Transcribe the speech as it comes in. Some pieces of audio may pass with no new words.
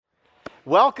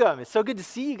Welcome. It's so good to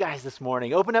see you guys this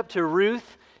morning. Open up to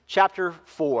Ruth chapter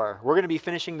 4. We're going to be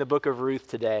finishing the book of Ruth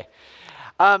today.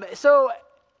 So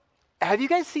have you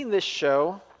guys seen this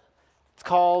show? It's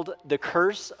called The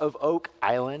Curse of Oak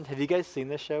Island. Have you guys seen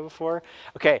this show before?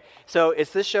 Okay, so it's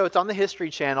this show. It's on the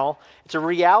History Channel. It's a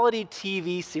reality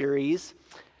TV series.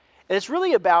 And it's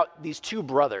really about these two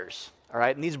brothers. All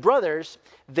right, and these brothers,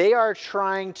 they are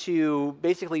trying to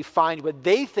basically find what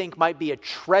they think might be a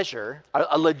treasure,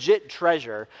 a legit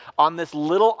treasure, on this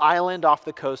little island off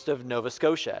the coast of Nova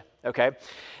Scotia, okay?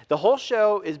 The whole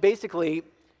show is basically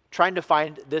trying to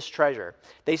find this treasure.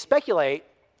 They speculate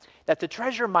that the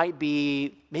treasure might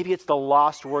be, maybe it's the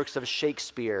lost works of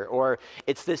Shakespeare, or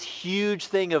it's this huge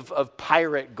thing of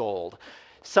pirate gold.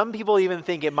 Some people even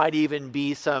think it might even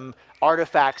be some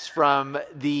artifacts from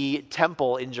the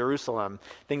temple in Jerusalem,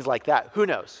 things like that. Who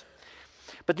knows?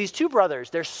 But these two brothers,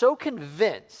 they're so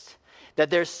convinced that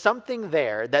there's something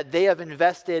there that they have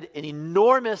invested an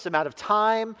enormous amount of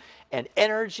time and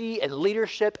energy and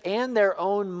leadership and their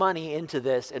own money into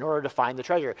this in order to find the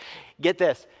treasure. Get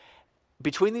this,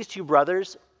 between these two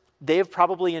brothers, they have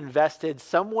probably invested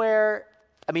somewhere,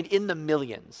 in the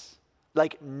millions.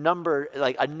 Like a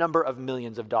number of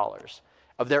millions of dollars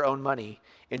of their own money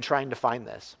in trying to find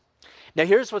this. Now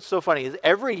here's what's so funny is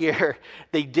every year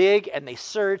they dig and they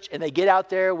search and they get out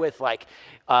there with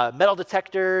metal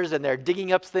detectors and they're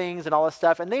digging up things and all this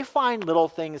stuff, and they find little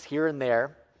things here and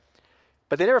there,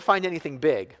 but they never find anything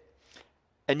big.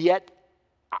 And yet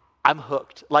I'm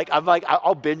hooked.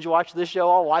 I'll binge watch this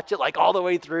show. I'll watch it all the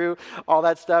way through, all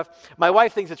that stuff. My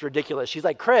wife thinks it's ridiculous. She's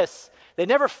like, Chris, they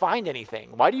never find anything.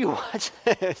 Why do you watch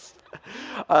this?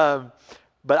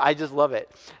 But I just love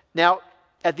it. Now,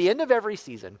 at the end of every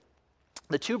season,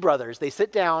 the two brothers, they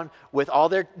sit down with all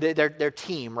their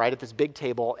team, right, at this big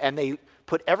table, and they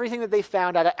put everything that they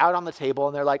found out on the table,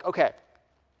 and they're like, okay,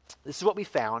 this is what we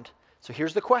found, so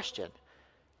here's the question.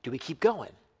 Do we keep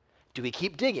going? Do we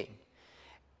keep digging?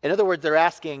 In other words, they're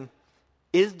asking,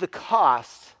 is the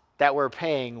cost that we're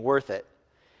paying worth it?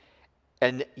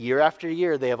 And year after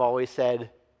year, they have always said,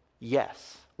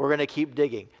 yes, we're going to keep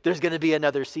digging. There's going to be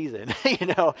another season,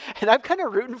 and I'm kind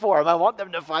of rooting for them. I want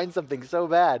them to find something so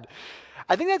bad.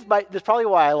 I think that's probably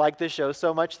why I like this show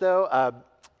so much, though.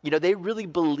 They really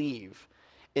believe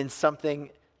in something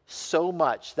so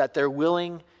much that they're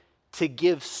willing to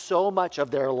give so much of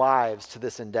their lives to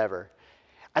this endeavor.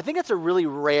 I think it's a really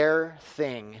rare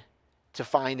thing to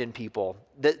find in people,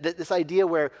 this idea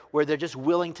where they're just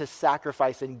willing to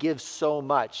sacrifice and give so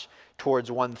much towards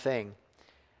one thing.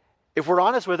 If we're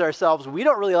honest with ourselves, we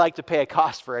don't really like to pay a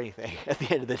cost for anything at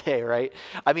the end of the day, right?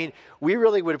 We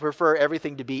really would prefer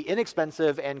everything to be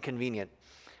inexpensive and convenient.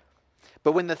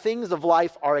 But when the things of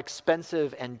life are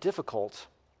expensive and difficult,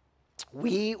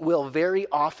 we will very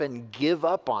often give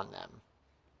up on them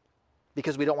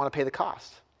because we don't want to pay the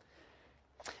cost.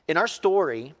 In our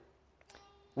story,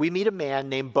 we meet a man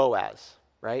named Boaz,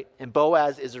 right? And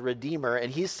Boaz is a redeemer,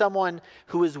 and he's someone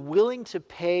who is willing to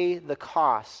pay the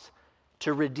cost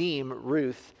to redeem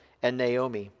Ruth and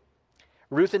Naomi.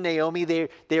 Ruth and Naomi,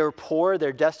 they are poor,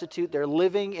 they're destitute, they're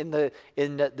living in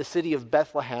the city of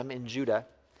Bethlehem in Judah,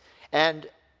 and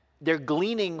they're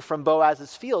gleaning from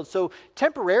Boaz's field. So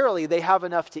temporarily they have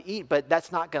enough to eat, but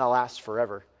that's not going to last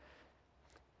forever.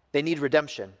 They need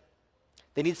redemption.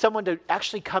 They need someone to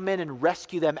actually come in and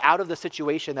rescue them out of the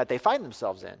situation that they find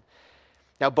themselves in.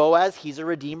 Now, Boaz, he's a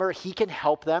redeemer. He can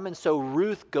help them. And so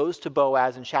Ruth goes to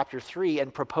Boaz in chapter 3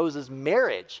 and proposes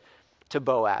marriage to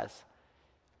Boaz,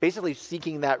 basically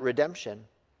seeking that redemption.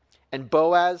 And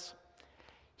Boaz,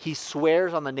 he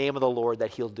swears on the name of the Lord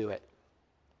that he'll do it.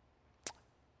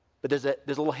 But there's a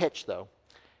little hitch, though.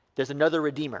 There's another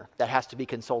redeemer that has to be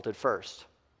consulted first,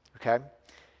 okay?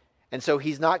 And so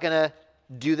he's not going to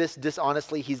do this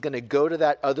dishonestly. He's going to go to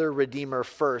that other redeemer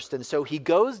first. And so he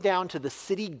goes down to the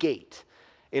city gate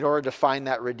in order to find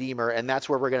that redeemer. And that's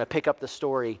where we're going to pick up the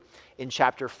story in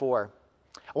chapter 4.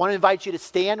 I want to invite you to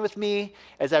stand with me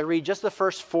as I read just the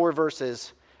first 4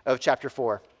 verses of chapter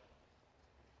 4.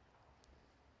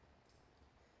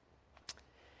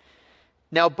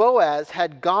 Now Boaz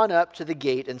had gone up to the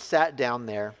gate and sat down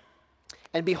there.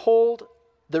 And behold,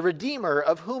 the redeemer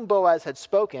of whom Boaz had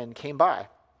spoken came by.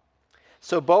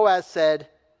 So Boaz said,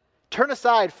 "Turn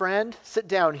aside, friend, sit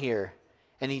down here."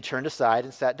 And he turned aside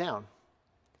and sat down.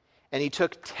 And he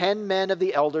took 10 men of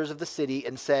the elders of the city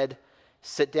and said,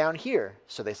 "Sit down here."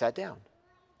 So they sat down.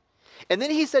 And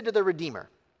then he said to the redeemer,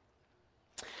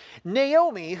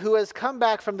 "Naomi, who has come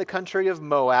back from the country of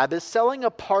Moab, is selling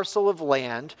a parcel of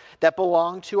land that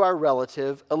belonged to our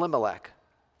relative Elimelech.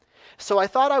 So I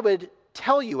thought I would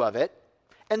tell you of it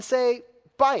and say,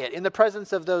 buy it in the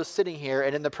presence of those sitting here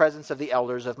and in the presence of the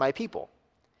elders of my people.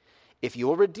 If you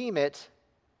will redeem it,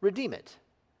 redeem it.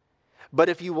 But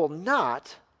if you will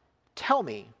not, tell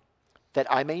me, that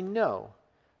I may know,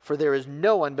 for there is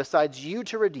no one besides you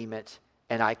to redeem it,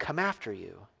 and I come after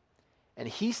you. And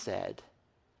he said,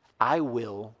 I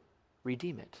will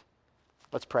redeem it.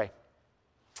 Let's pray.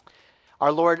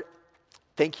 Our Lord,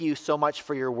 thank you so much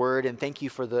for your word, and thank you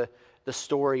for the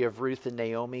story of Ruth and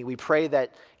Naomi. We pray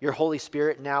that your Holy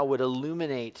Spirit now would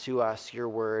illuminate to us your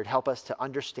word, help us to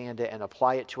understand it and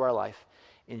apply it to our life.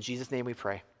 In Jesus' name we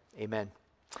pray. Amen.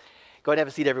 Go ahead and have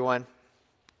a seat, everyone.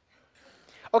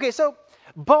 Okay, so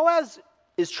Boaz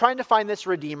is trying to find this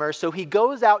redeemer, so he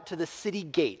goes out to the city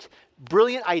gate.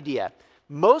 Brilliant idea.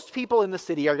 Most people in the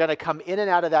city are going to come in and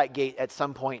out of that gate at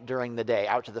some point during the day,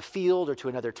 out to the field or to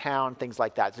another town, things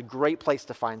like that. It's a great place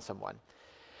to find someone.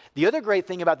 The other great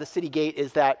thing about the city gate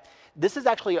is that this is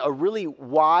actually a really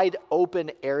wide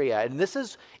open area. And this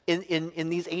is, in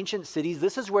these ancient cities,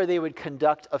 this is where they would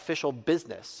conduct official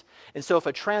business. And so if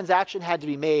a transaction had to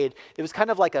be made, it was kind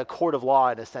of like a court of law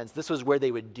in a sense. This was where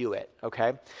they would do it,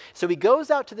 okay? So he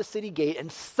goes out to the city gate,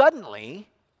 and suddenly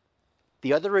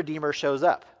the other redeemer shows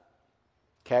up,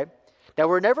 okay? Now,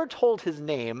 we're never told his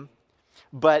name,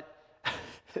 but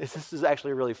this is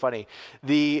actually really funny.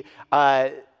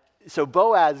 So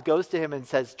Boaz goes to him and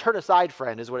says, turn aside,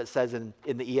 friend, is what it says in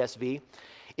the ESV.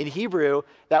 In Hebrew,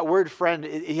 that word friend,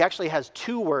 he actually has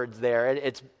two words there. And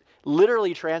it's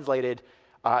literally translated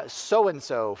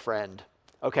so-and-so friend,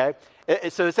 okay?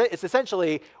 So it's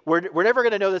essentially, we're never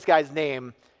going to know this guy's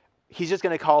name. He's just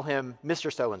going to call him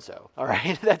Mr. So-and-so, all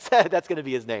right? That's going to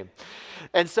be his name.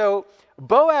 And so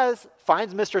Boaz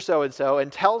finds Mr. So-and-so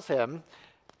and tells him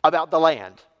about the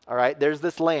land, all right? There's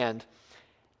this land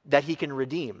that he can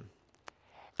redeem.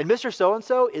 And Mr.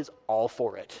 So-and-so is all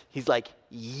for it. He's like,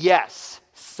 yes,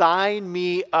 sign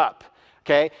me up,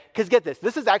 okay? Because get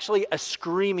this is actually a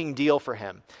screaming deal for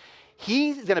him.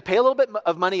 He's going to pay a little bit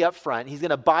of money up front. He's going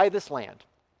to buy this land.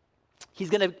 He's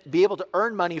going to be able to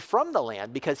earn money from the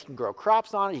land because he can grow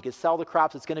crops on it. He can sell the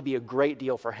crops. It's going to be a great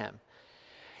deal for him.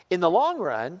 In the long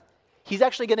run, he's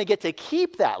actually going to get to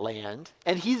keep that land,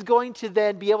 and he's going to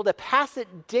then be able to pass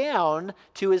it down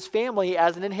to his family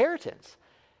as an inheritance.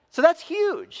 So that's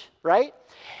huge, right?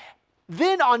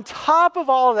 Then on top of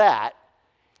all that,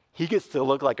 he gets to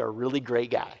look like a really great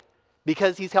guy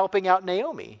because he's helping out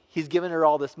Naomi. He's giving her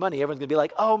all this money. Everyone's going to be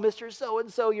like, oh, Mr.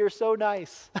 So-and-so, you're so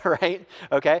nice, right?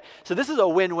 Okay, so this is a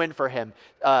win-win for him.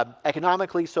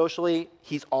 Economically, socially,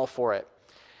 he's all for it.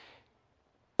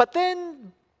 But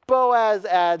then Boaz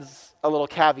adds a little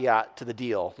caveat to the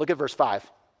deal. Look at verse 5.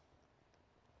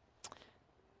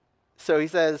 So he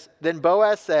says, then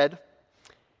Boaz said,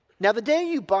 now the day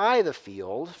you buy the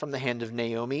field from the hand of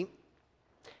Naomi,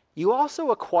 you also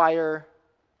acquire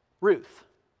Ruth,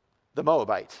 the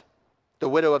Moabite, the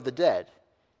widow of the dead,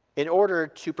 in order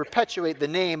to perpetuate the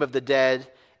name of the dead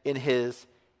in his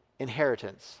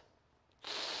inheritance.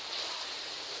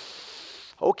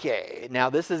 Okay, now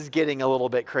this is getting a little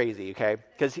bit crazy, okay?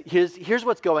 Because here's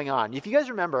what's going on. If you guys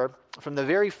remember from the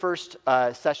very first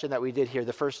session that we did here,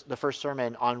 the first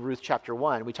sermon on Ruth chapter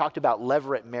 1, we talked about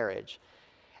levirate marriage.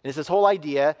 And it's this whole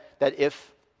idea that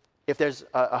if there's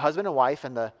a husband and wife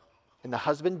and the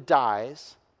husband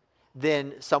dies,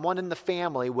 then someone in the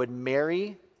family would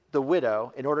marry the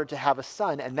widow in order to have a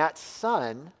son, and that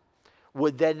son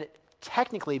would then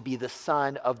technically be the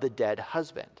son of the dead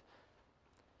husband.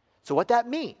 So what that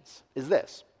means is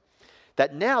this,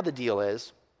 that now the deal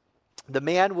is the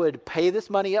man would pay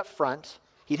this money up front,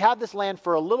 he'd have this land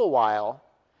for a little while,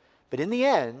 but in the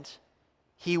end,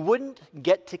 he wouldn't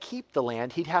get to keep the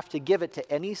land. He'd have to give it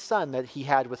to any son that he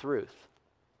had with Ruth.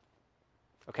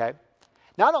 Okay?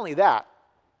 Not only that,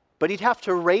 but he'd have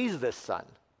to raise this son.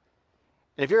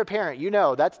 And if you're a parent, you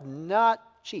know that's not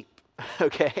cheap.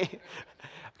 Okay?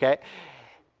 Okay?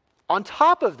 On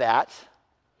top of that,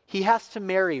 he has to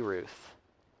marry Ruth.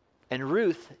 And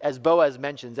Ruth, as Boaz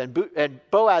mentions, and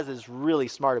Boaz is really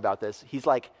smart about this, he's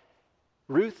like,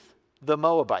 Ruth the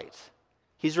Moabite.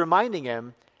 He's reminding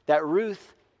him that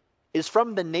Ruth is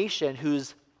from the nation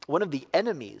who's one of the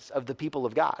enemies of the people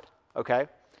of God, okay?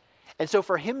 And so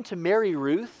for him to marry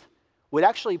Ruth would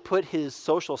actually put his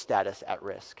social status at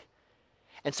risk.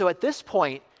 And so at this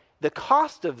point, the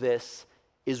cost of this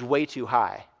is way too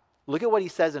high. Look at what he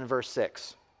says in verse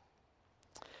 6.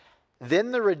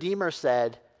 Then the Redeemer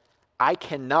said, I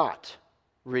cannot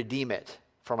redeem it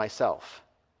for myself,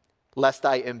 lest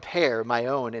I impair my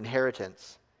own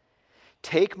inheritance.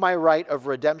 Take my right of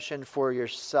redemption for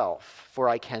yourself, for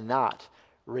I cannot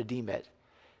redeem it.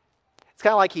 It's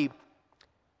kind of like he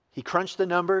crunched the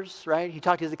numbers, right? He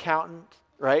talked to his accountant.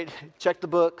 right? Check the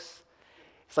books.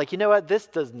 It's like, you know what? This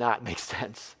does not make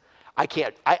sense. I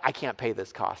can't pay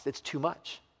this cost. It's too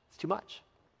much. It's too much.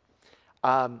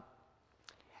 And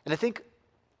I think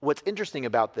what's interesting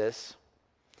about this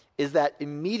is that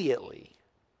immediately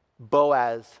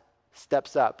Boaz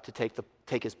steps up to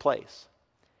take his place.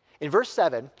 In verse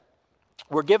 7,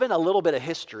 we're given a little bit of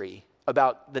history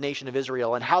about the nation of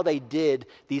Israel and how they did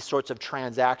these sorts of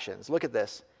transactions. Look at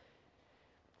this.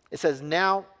 It says,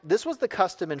 "Now, this was the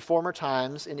custom in former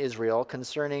times in Israel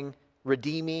concerning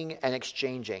redeeming and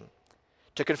exchanging.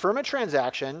 To confirm a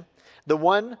transaction, the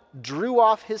one drew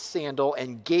off his sandal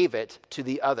and gave it to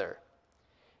the other.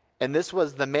 And this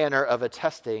was the manner of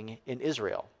attesting in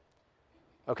Israel."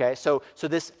 Okay, so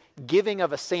this giving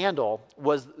of a sandal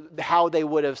was how they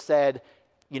would have said,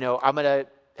 I'm going to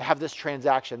have this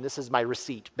transaction. This is my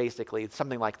receipt, basically. It's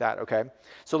something like that, okay?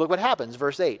 So look what happens,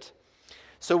 verse 8.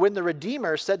 "So when the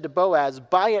Redeemer said to Boaz,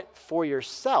 'Buy it for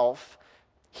yourself,'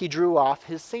 he drew off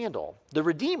his sandal." The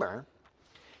Redeemer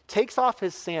takes off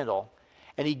his sandal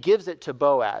and he gives it to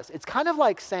Boaz. It's kind of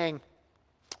like saying,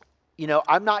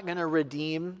 I'm not going to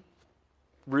redeem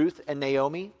Ruth and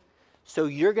Naomi, so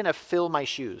you're going to fill my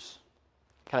shoes,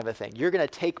 kind of a thing. You're going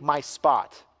to take my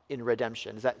spot in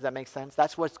redemption. Does that make sense?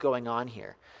 That's what's going on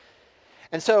here.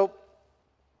 And so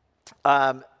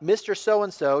Mr.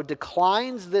 So-and-so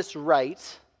declines this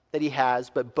right that he has,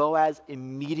 but Boaz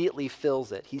immediately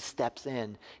fills it. He steps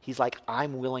in. He's like,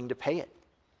 I'm willing to pay it.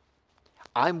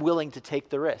 I'm willing to take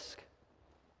the risk.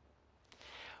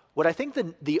 What I think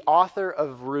the author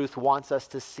of Ruth wants us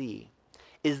to see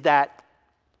is that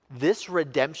this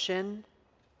redemption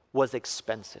was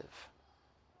expensive.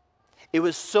 It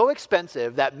was so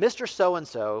expensive that Mr.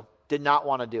 So-and-so did not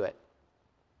want to do it.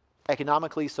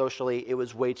 Economically, socially, it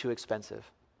was way too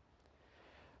expensive.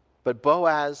 But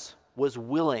Boaz was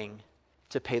willing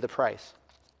to pay the price.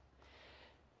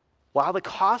 While the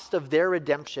cost of their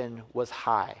redemption was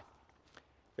high,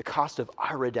 the cost of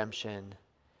our redemption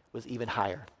was even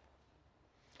higher.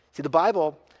 See, the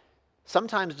Bible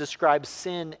sometimes describes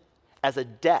sin as a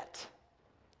debt.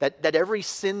 That every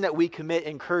sin that we commit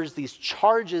incurs these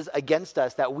charges against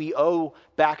us that we owe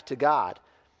back to God.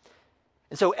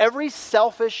 And so every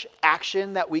selfish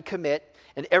action that we commit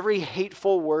and every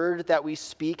hateful word that we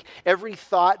speak, every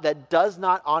thought that does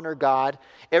not honor God,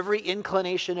 every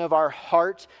inclination of our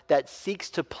heart that seeks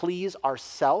to please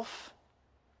ourself,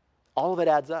 all of it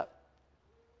adds up.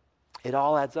 It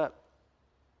all adds up.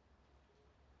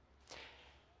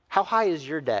 How high is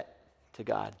your debt to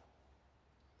God?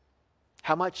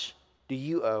 How much do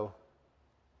you owe?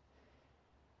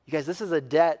 You guys, this is a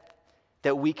debt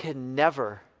that we can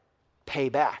never pay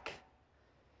back.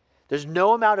 There's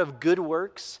no amount of good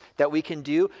works that we can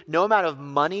do, no amount of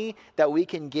money that we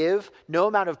can give, no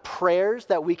amount of prayers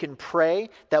that we can pray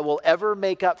that will ever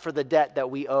make up for the debt that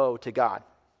we owe to God.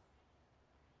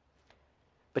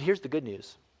 But here's the good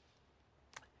news.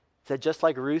 It's that just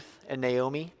like Ruth and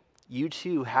Naomi, you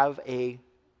too have a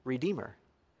Redeemer.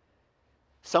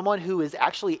 Someone who is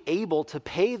actually able to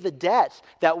pay the debt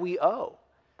that we owe.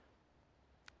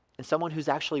 And someone who's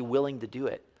actually willing to do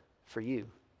it for you.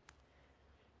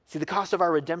 See, the cost of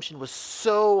our redemption was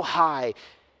so high,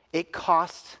 it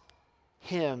cost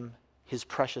him his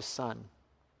precious son.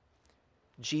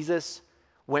 Jesus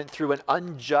went through an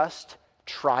unjust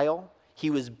trial. He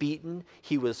was beaten.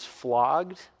 He was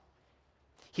flogged.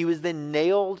 He was then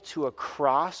nailed to a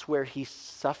cross where he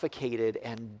suffocated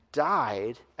and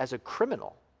died as a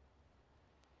criminal.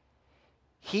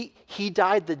 He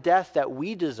died the death that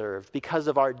we deserved because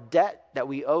of our debt that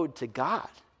we owed to God.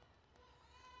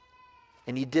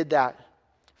 And he did that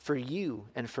for you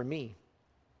and for me.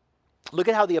 Look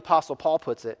at how the Apostle Paul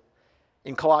puts it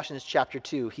in Colossians chapter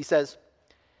 2. He says,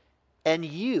 "And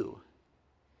you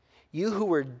who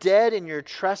were dead in your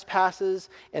trespasses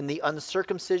and the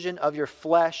uncircumcision of your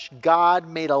flesh, God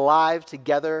made alive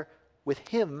together with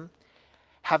him,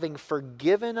 having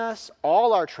forgiven us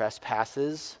all our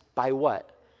trespasses," by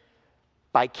what?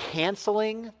 By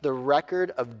canceling the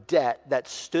record of debt that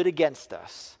stood against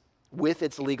us with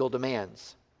its legal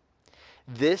demands.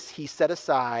 This he set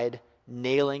aside,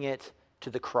 nailing it to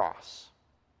the cross.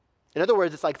 In other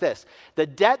words, it's like this. The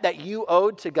debt that you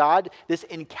owed to God, this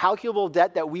incalculable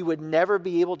debt that we would never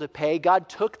be able to pay, God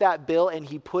took that bill and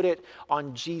he put it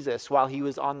on Jesus while he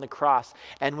was on the cross.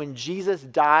 And when Jesus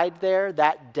died there,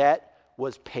 that debt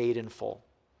was paid in full.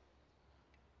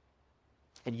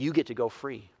 And you get to go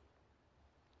free.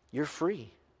 You're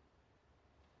free.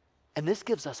 And this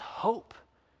gives us hope.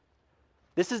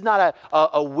 This is not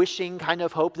a wishing kind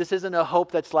of hope. This isn't a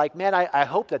hope that's like, man, I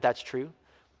hope that that's true.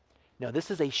 No,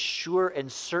 this is a sure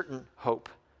and certain hope.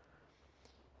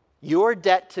 Your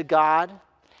debt to God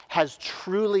has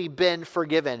truly been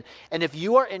forgiven. And if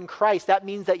you are in Christ, that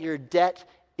means that your debt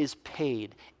is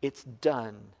paid. It's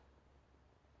done.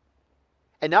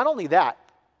 And not only that,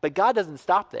 but God doesn't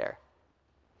stop there.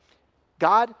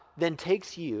 God then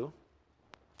takes you,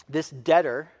 this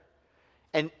debtor,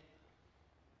 and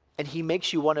he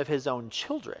makes you one of his own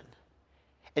children.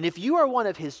 And if you are one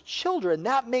of his children,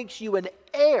 that makes you an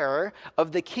heir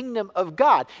of the kingdom of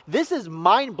God. This is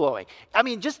mind-blowing. I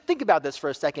mean, just think about this for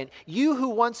a second. You who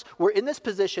once were in this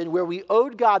position where we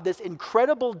owed God this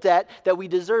incredible debt, that we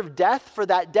deserve death for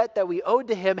that debt that we owed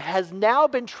to him, has now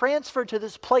been transferred to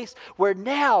this place where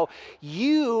now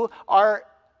you are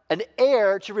an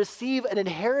heir to receive an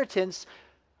inheritance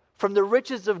from the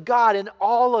riches of God and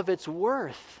all of its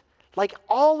worth. Like,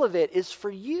 all of it is for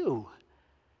you.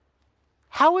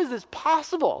 How is this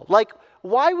possible? Like,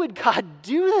 why would God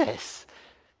do this?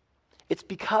 It's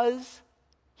because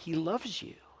he loves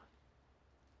you.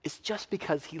 It's just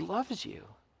because he loves you.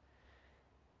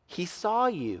 He saw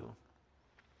you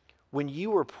when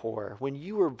you were poor, when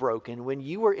you were broken, when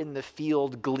you were in the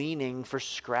field gleaning for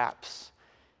scraps.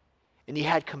 And he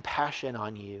had compassion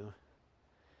on you.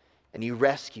 And he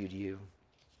rescued you.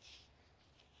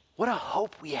 What a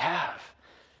hope we have.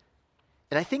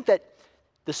 And I think that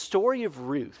the story of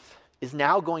Ruth is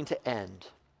now going to end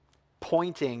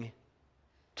pointing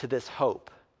to this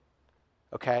hope.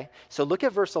 Okay? So look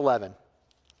at verse 11.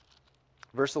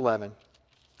 Verse 11.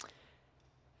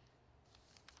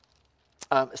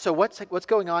 So what's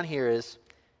going on here is,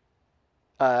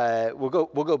 we'll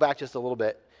go back just a little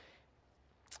bit.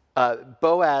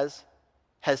 Boaz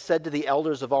has said to the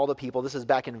elders of all the people, this is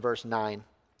back in verse 9,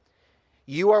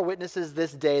 "You are witnesses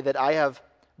this day that I have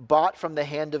bought from the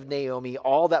hand of Naomi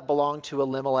all that belonged to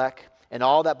Elimelech and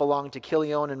all that belonged to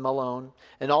Chilion and Malone,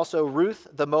 and also Ruth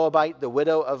the Moabite, the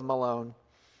widow of Malone,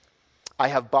 I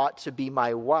have bought to be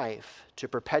my wife, to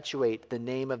perpetuate the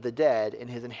name of the dead in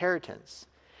his inheritance,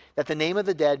 that the name of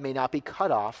the dead may not be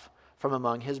cut off from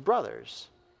among his brothers,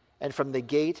 and from the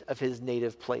gate of his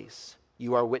native place.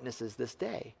 You are witnesses this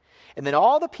day." And then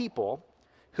all the people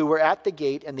who were at the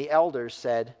gate and the elders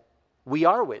said, "We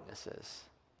are witnesses."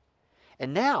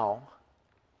 And now,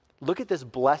 look at this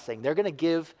blessing. They're going to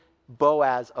give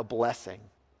Boaz a blessing.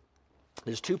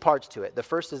 There's two parts to it. The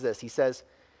first is this. He says,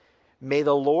 "May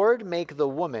the Lord make the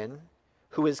woman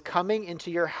who is coming into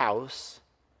your house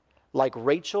like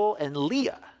Rachel and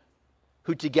Leah,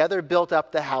 who together built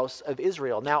up the house of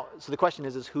Israel." Now, so the question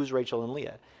is who's Rachel and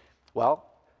Leah? Well,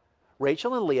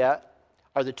 Rachel and Leah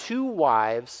are the two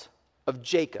wives of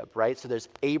Jacob, right? So there's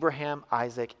Abraham,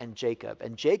 Isaac, and Jacob.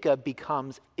 And Jacob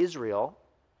becomes Israel.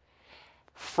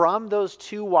 From those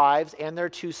two wives and their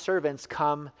two servants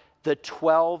come the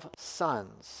 12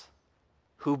 sons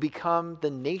who become the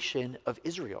nation of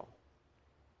Israel.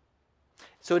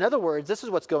 So in other words, this is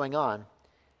what's going on.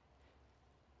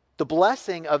 The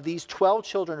blessing of these 12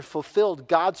 children fulfilled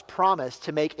God's promise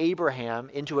to make Abraham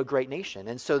into a great nation.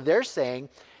 And so they're saying,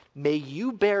 may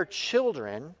you bear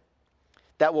children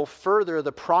that will further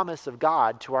the promise of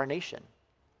God to our nation.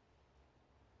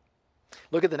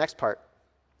 Look at the next part.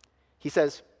 He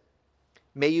says,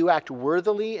 "May you act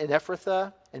worthily in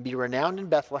Ephrathah and be renowned in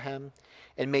Bethlehem,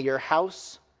 and may your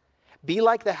house be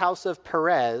like the house of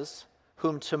Perez,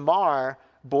 whom Tamar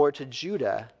bore to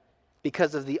Judah,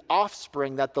 because of the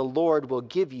offspring that the Lord will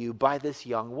give you by this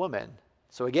young woman."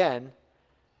 So again,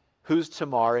 who's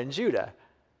Tamar and Judah?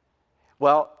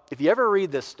 Well, if you ever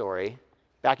read this story,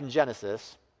 back in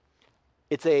Genesis,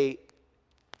 it's a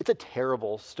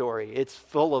terrible story. It's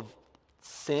full of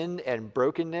sin and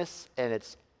brokenness, and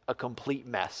it's a complete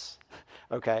mess,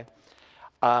 okay?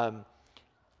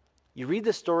 You read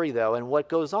the story, though, and what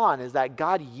goes on is that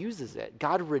God uses it.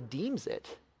 God redeems it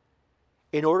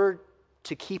in order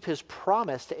to keep his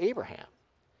promise to Abraham.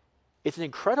 It's an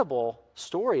incredible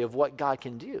story of what God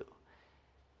can do.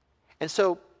 And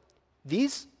so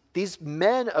these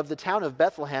men of the town of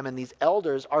Bethlehem and these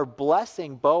elders are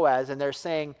blessing Boaz, and they're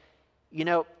saying, you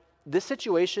know, this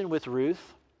situation with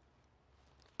Ruth,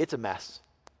 it's a mess.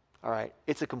 All right,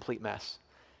 it's a complete mess.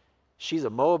 She's a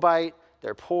Moabite,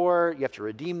 they're poor, you have to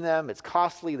redeem them, it's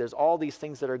costly, there's all these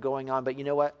things that are going on, but you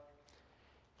know what?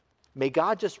 May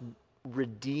God just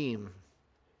redeem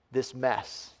this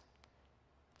mess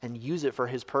and use it for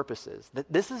his purposes.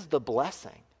 This is the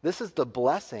blessing. This is the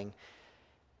blessing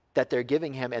that they're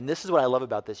giving him. And this is what I love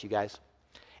about this, you guys,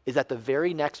 is that the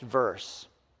very next verse,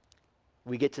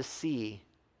 we get to see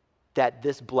that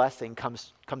this blessing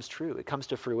comes true. It comes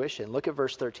to fruition. Look at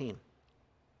verse 13.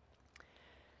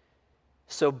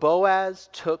 "So Boaz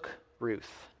took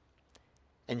Ruth,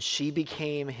 and she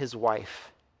became his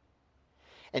wife.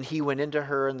 And he went into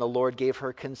her, and the Lord gave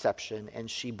her conception,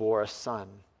 and she bore a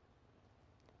son.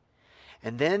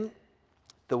 And then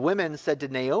the women said to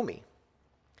Naomi,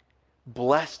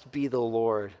 "Blessed be the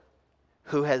Lord,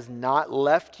 who has not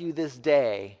left you this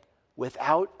day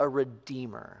without a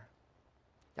redeemer."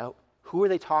 Now, who are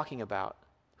they talking about?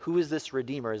 Who is this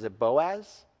redeemer? Is it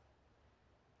Boaz?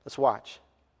 Let's watch.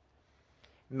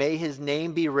 "May his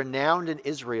name be renowned in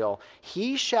Israel.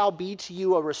 He shall be to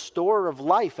you a restorer of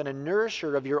life and a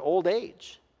nourisher of your old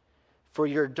age. For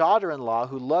your daughter-in-law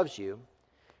who loves you,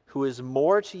 who is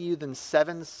more to you than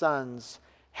 7 sons,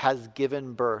 has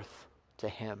given birth to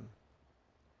him."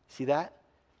 See that?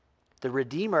 The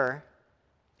redeemer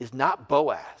is not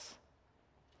Boaz.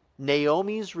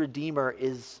 Naomi's redeemer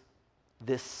is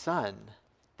this son,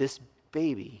 this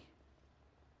baby,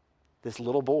 this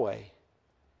little boy.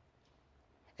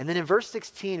 And then in verse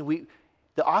 16,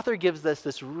 the author gives us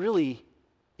this really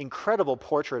incredible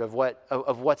portrait of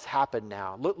what's happened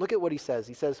now. Look at what he says.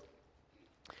 He says,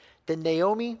 "Then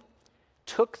Naomi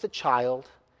took the child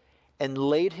and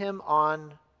laid him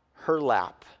on her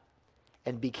lap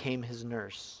and became his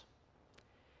nurse."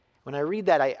 When I read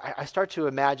that, I start to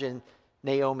imagine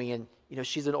Naomi, and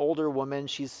she's an older woman.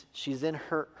 She's in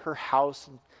her house,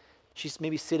 and she's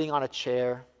maybe sitting on a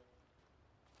chair.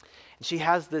 And she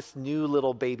has this new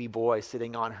little baby boy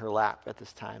sitting on her lap at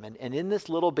this time. And in this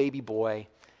little baby boy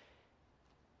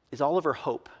is all of her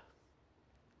hope.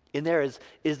 In there is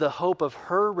the hope of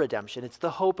her redemption. It's the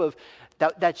hope of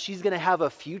that she's going to have a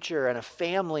future and a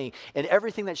family and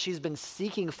everything that she's been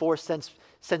seeking for since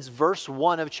verse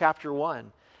 1 of chapter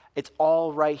 1. It's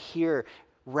all right here,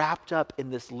 wrapped up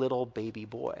in this little baby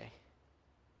boy.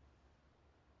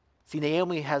 See,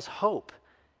 Naomi has hope,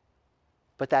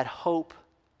 but that hope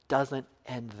doesn't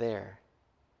end there.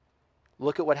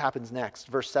 Look at what happens next,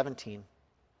 verse 17.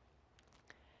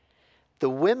 "The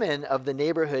women of the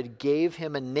neighborhood gave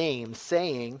him a name,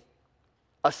 saying,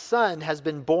 'A son has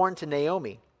been born to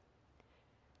Naomi.'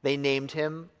 They named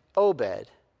him Obed.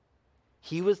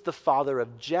 He was the father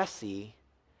of Jesse,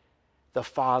 the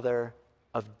father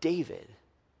of David."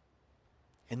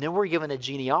 And then we're given a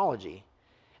genealogy.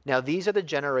 Now these are the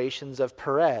generations of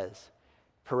Perez.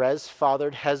 Perez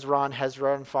fathered Hezron,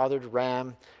 Hezron fathered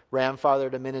Ram, Ram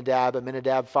fathered Amminadab,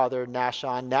 Amminadab fathered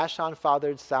Nahshon, Nahshon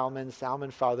fathered Salmon,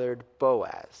 Salmon fathered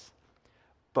Boaz.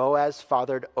 Boaz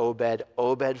fathered Obed,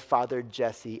 Obed fathered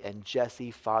Jesse, and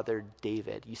Jesse fathered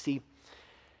David. You see,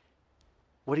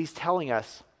 what he's telling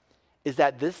us is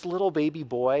that this little baby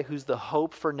boy, who's the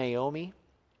hope for Naomi,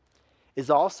 is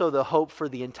also the hope for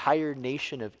the entire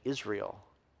nation of Israel.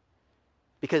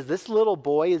 Because this little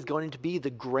boy is going to be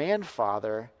the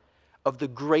grandfather of the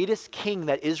greatest king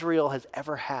that Israel has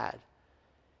ever had.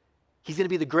 He's going to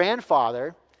be the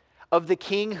grandfather of the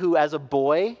king who, as a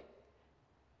boy,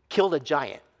 killed a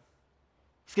giant.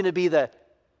 He's going to be the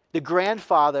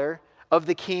grandfather of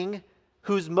the king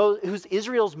who's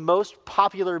Israel's most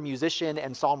popular musician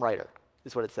and psalm writer,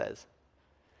 is what it says.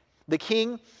 The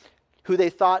king who they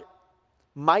thought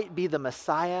might be the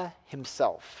Messiah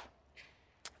himself,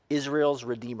 Israel's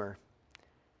redeemer.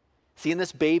 See, in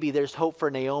this baby, there's hope for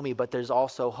Naomi, but there's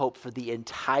also hope for the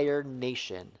entire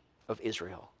nation of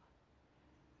Israel.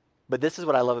 But this is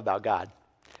what I love about God.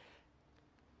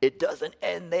 It doesn't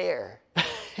end there.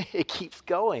 It keeps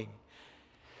going.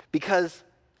 Because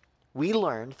we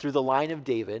learn through the line of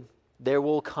David, there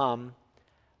will come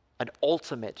an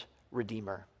ultimate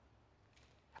redeemer.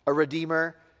 A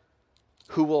redeemer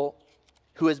who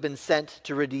has been sent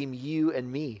to redeem you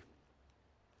and me,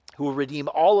 who will redeem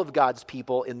all of God's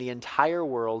people in the entire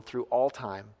world through all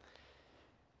time.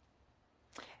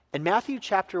 In Matthew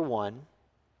chapter 1,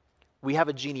 we have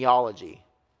a genealogy.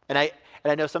 And I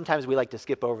know sometimes we like to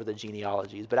skip over the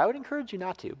genealogies, but I would encourage you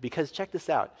not to, because check this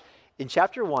out. In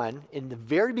chapter 1, in the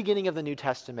very beginning of the New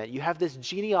Testament, you have this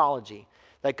genealogy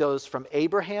that goes from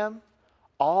Abraham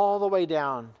all the way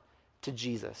down to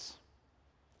Jesus.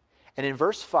 And in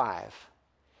verse 5,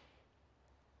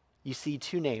 you see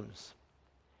two names,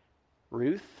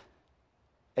 Ruth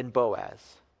and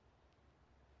Boaz.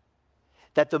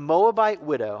 That the Moabite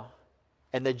widow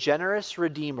and the generous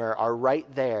redeemer are right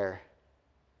there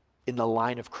in the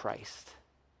line of Christ.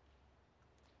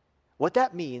 What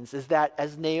that means is that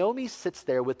as Naomi sits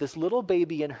there with this little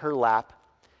baby in her lap,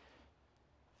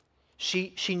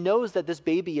 she knows that this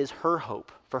baby is her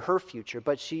hope for her future,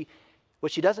 but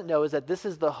what she doesn't know is that this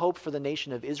is the hope for the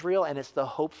nation of Israel, and it's the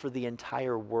hope for the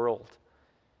entire world.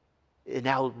 It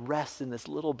now rests in this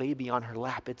little baby on her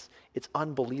lap. It's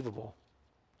unbelievable.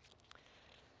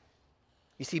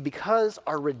 You see, because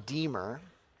our Redeemer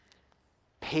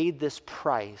paid this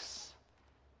price,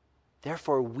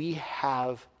 therefore we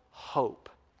have hope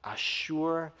a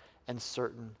sure and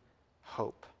certain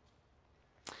hope.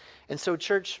 And so,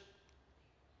 church,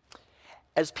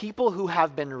 as people who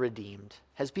have been redeemed,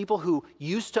 as people who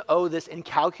used to owe this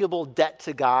incalculable debt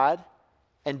to God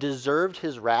and deserved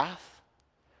his wrath,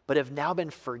 but have now been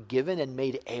forgiven and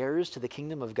made heirs to the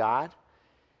kingdom of God,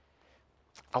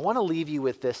 I want to leave you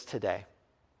with this today.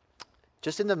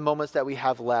 Just in the moments that we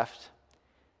have left,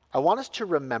 I want us to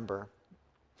remember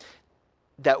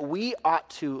that we ought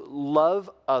to love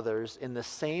others in the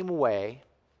same way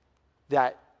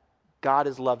that God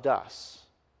has loved us.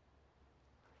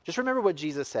 Just remember what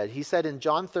Jesus said. He said in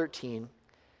John 13,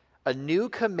 "A new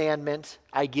commandment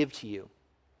I give to you,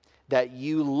 that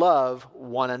you love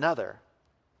one another.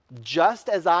 Just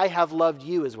as I have loved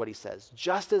you," is what he says.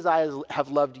 "Just as I have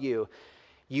loved you,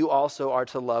 you also are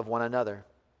to love one another."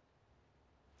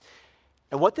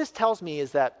 And what this tells me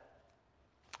is that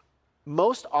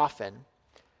most often,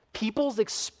 people's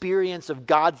experience of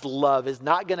God's love is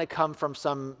not going to come from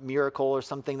some miracle or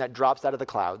something that drops out of the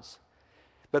clouds.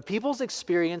 But people's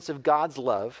experience of God's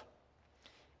love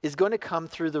is going to come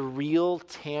through the real,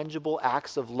 tangible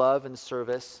acts of love and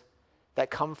service that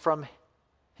come from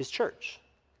his church,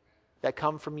 that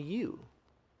come from you,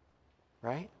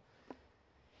 right?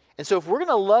 And so if we're going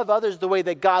to love others the way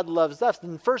that God loves us,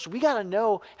 then first we got to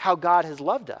know how God has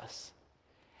loved us.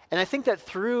 And I think that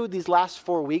through these last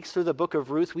 4 weeks, through the book of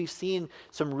Ruth, we've seen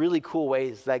some really cool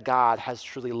ways that God has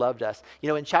truly loved us. You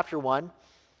know, in chapter 1,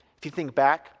 if you think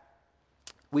back,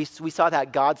 we saw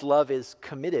that God's love is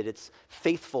committed, it's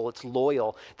faithful, it's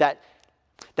loyal, that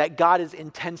God is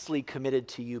intensely committed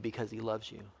to you because he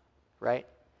loves you, right?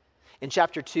 In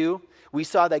chapter 2, we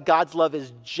saw that God's love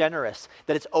is generous,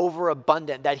 that it's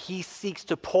overabundant, that he seeks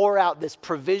to pour out this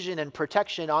provision and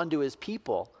protection onto his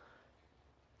people.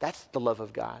 That's the love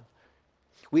of God.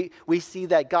 We see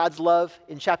that God's love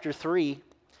in chapter 3,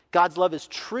 God's love is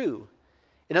true.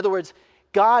 In other words,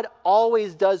 God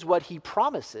always does what he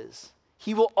promises.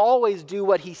 He will always do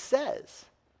what he says.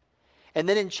 And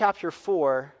then in chapter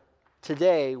 4,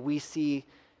 today, we see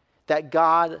that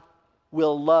God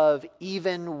will love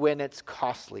even when it's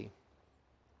costly.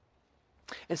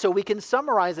 And so we can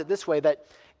summarize it this way, that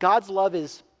God's love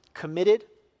is committed,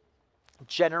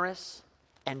 generous,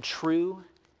 and true,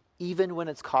 even when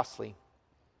it's costly.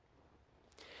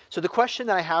 So the question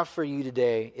that I have for you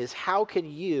today is, how can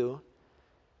you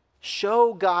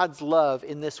show God's love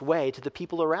in this way to the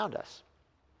people around us?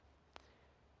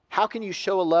 How can you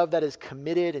show a love that is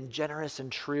committed and generous and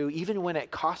true, even when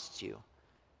it costs you?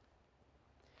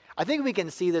 I think we can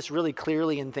see this really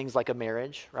clearly in things like a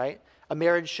marriage, right? A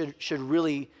marriage should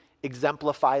really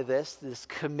exemplify this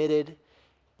committed,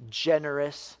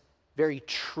 generous, very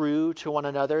true to one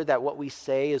another, that what we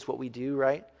say is what we do,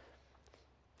 right?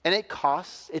 And it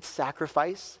costs, it's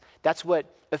sacrifice. That's what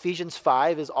Ephesians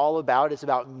 5 is all about. It's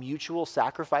about mutual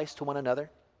sacrifice to one another.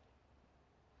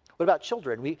 What about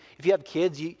children? If you have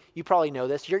kids, you probably know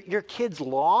this. Your kids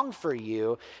long for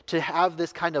you to have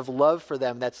this kind of love for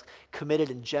them that's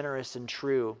committed and generous and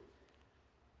true.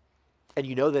 And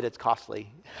you know that it's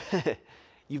costly.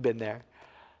 You've been there.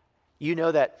 You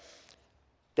know that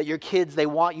your kids, they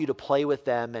want you to play with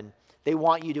them, and they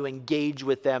want you to engage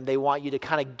with them. They want you to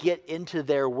kind of get into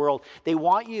their world. They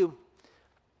want you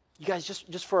guys,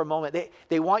 just for a moment,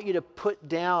 they want you to put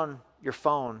down your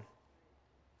phone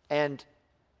and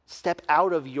step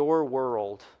out of your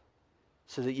world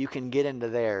so that you can get into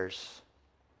theirs,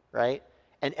 right?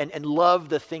 And love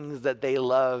the things that they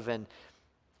love, and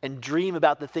dream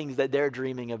about the things that they're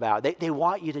dreaming about. They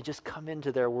want you to just come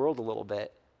into their world a little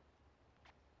bit.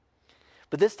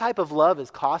 But this type of love is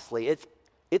costly.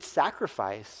 It's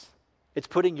sacrifice. It's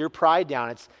putting your pride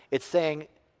down. It's saying,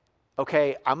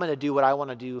 okay, I'm going to do what I want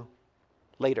to do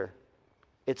later.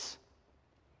 It's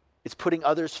putting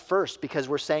others first because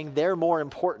we're saying they're more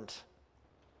important.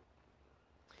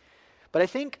 But I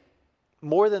think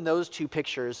more than those two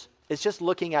pictures, it's just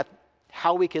looking at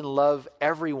how we can love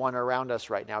everyone around us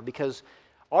right now, because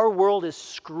our world is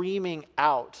screaming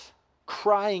out,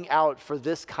 crying out for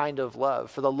this kind of love,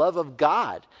 for the love of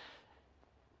God.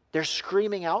 They're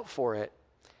screaming out for it.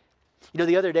 You know,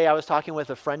 the other day I was talking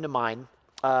with a friend of mine.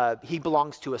 He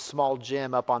belongs to a small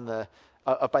gym up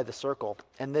by the circle.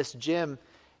 And this gym,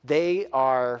 they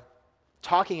are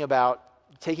talking about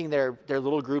taking their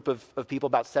little group of people,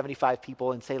 about 75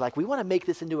 people, and say, like, we want to make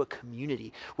this into a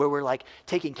community where we're like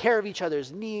taking care of each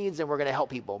other's needs, and we're going to help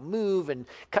people move and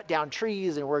cut down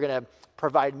trees, and we're going to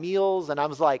provide meals. And I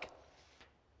was like,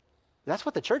 that's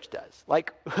what the church does.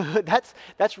 Like,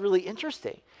 that's really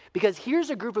interesting, because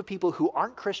here's a group of people who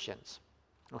aren't Christians,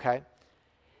 okay?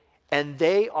 And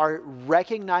they are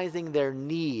recognizing their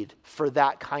need for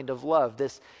that kind of love,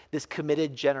 this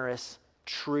committed, generous,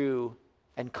 true,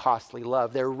 and costly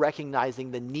love. They're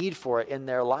recognizing the need for it in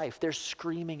their life. They're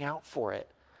screaming out for it.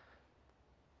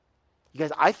 You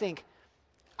guys, I think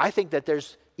that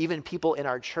there's even people in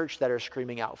our church that are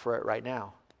screaming out for it right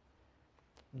now.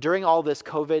 During all this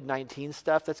COVID-19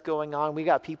 stuff that's going on, we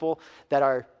got people that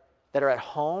are at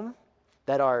home,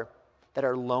 that are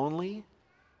lonely,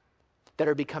 that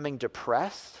are becoming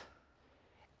depressed,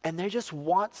 and they just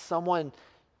want someone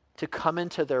to come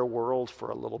into their world for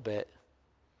a little bit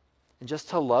and just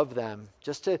to love them,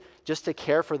 just to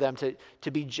care for them,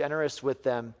 to be generous with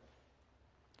them.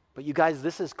 But you guys,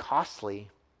 this is costly.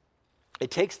 It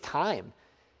takes time.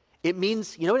 It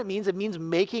means, you know what it means? It means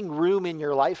making room in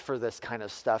your life for this kind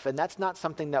of stuff, and that's not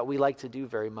something that we like to do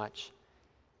very much.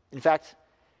 In fact,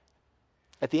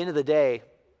 at the end of the day,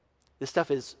 this stuff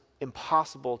is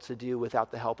impossible to do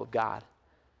without the help of God.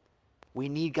 We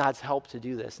need God's help to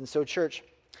do this. And so, church,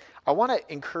 I want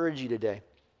to encourage you today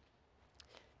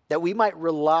that we might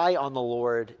rely on the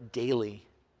Lord daily,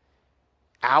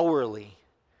 hourly,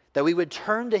 that we would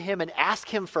turn to him and ask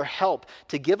him for help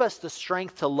to give us the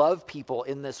strength to love people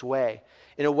in this way,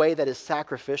 in a way that is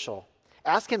sacrificial.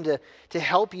 Ask him to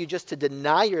help you just to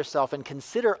deny yourself and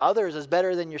consider others as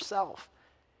better than yourself.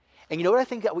 And you know what I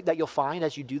think that you'll find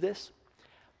as you do this?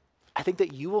 I think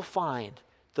that you will find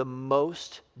the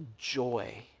most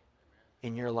joy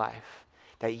in your life,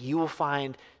 that you will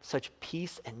find such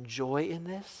peace and joy in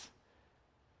this.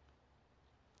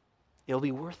 It'll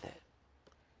be worth it.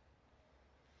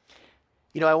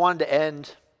 You know, I wanted to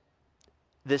end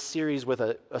this series with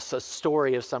a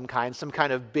story of some kind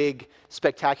of big,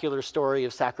 spectacular story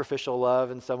of sacrificial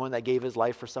love and someone that gave his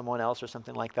life for someone else or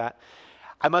something like that.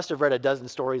 I must have read a dozen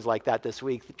stories like that this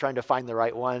week, trying to find the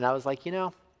right one. And I was like,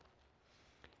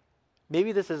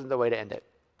 maybe this isn't the way to end it.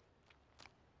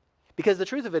 Because the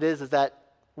truth of it is that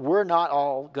we're not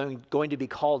all going to be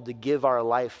called to give our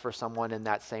life for someone in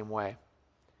that same way.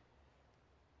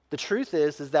 The truth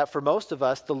is that for most of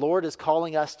us, the Lord is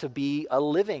calling us to be a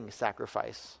living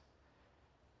sacrifice.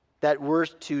 That we're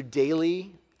to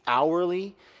daily,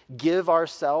 hourly, give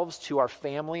ourselves to our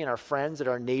family and our friends and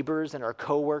our neighbors and our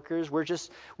coworkers. We're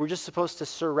just supposed to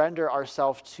surrender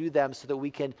ourselves to them so that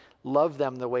we can love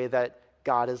them the way that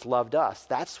God has loved us.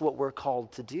 That's what we're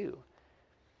called to do.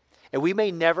 And we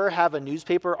may never have a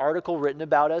newspaper article written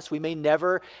about us. We may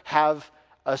never have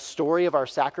a story of our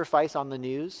sacrifice on the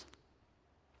news.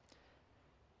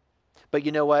 But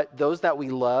you know what? Those that we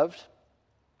loved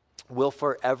will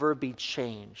forever be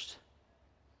changed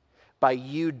by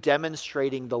you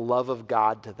demonstrating the love of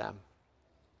God to them,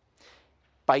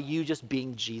 by you just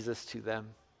being Jesus to them.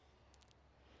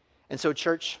 And so,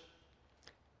 church,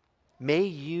 may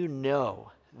you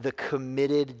know the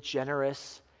committed,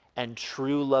 generous, and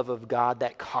true love of God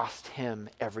that cost him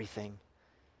everything.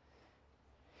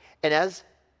 And as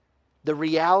the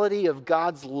reality of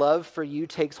God's love for you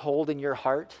takes hold in your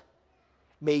heart,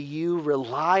 may you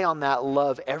rely on that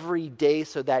love every day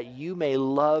so that you may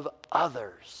love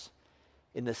others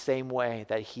in the same way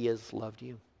that he has loved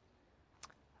you.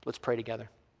 Let's pray together.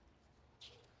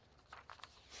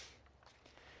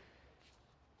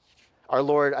 Our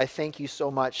Lord, I thank you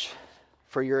so much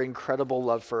for your incredible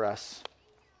love for us.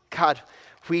 God,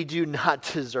 we do not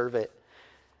deserve it.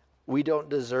 We don't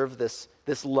deserve this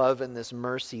love and this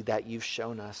mercy that you've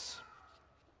shown us.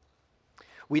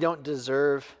 We don't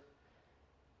deserve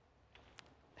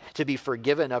to be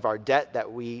forgiven of our debt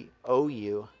that we owe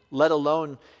you, let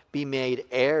alone be made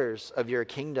heirs of your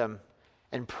kingdom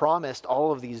and promised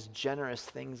all of these generous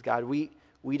things, God. We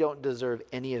don't deserve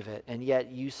any of it, and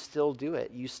yet you still do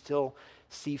it. You still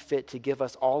see fit to give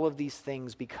us all of these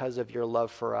things because of your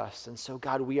love for us. And so,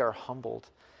 God, we are humbled.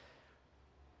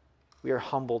 We are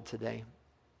humbled today.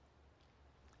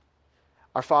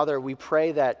 Our Father, we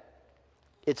pray that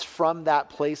it's from that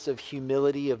place of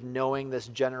humility, of knowing this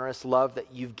generous love that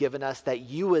you've given us, that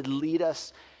you would lead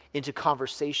us into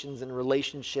conversations and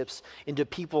relationships, into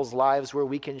people's lives where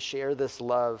we can share this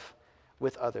love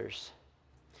with others.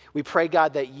 We pray,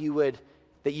 God, that you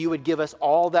would give us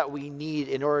all that we need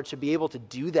in order to be able to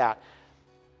do that.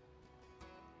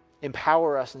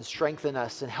 Empower us and strengthen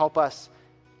us and help us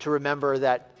to remember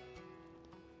that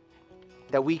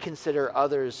we consider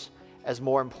others as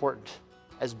more important,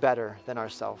 as better than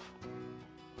ourselves.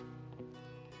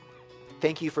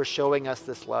 Thank you for showing us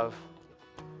this love.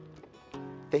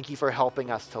 Thank you for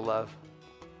helping us to love.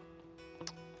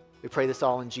 We pray this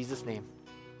all in Jesus' name.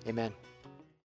 Amen.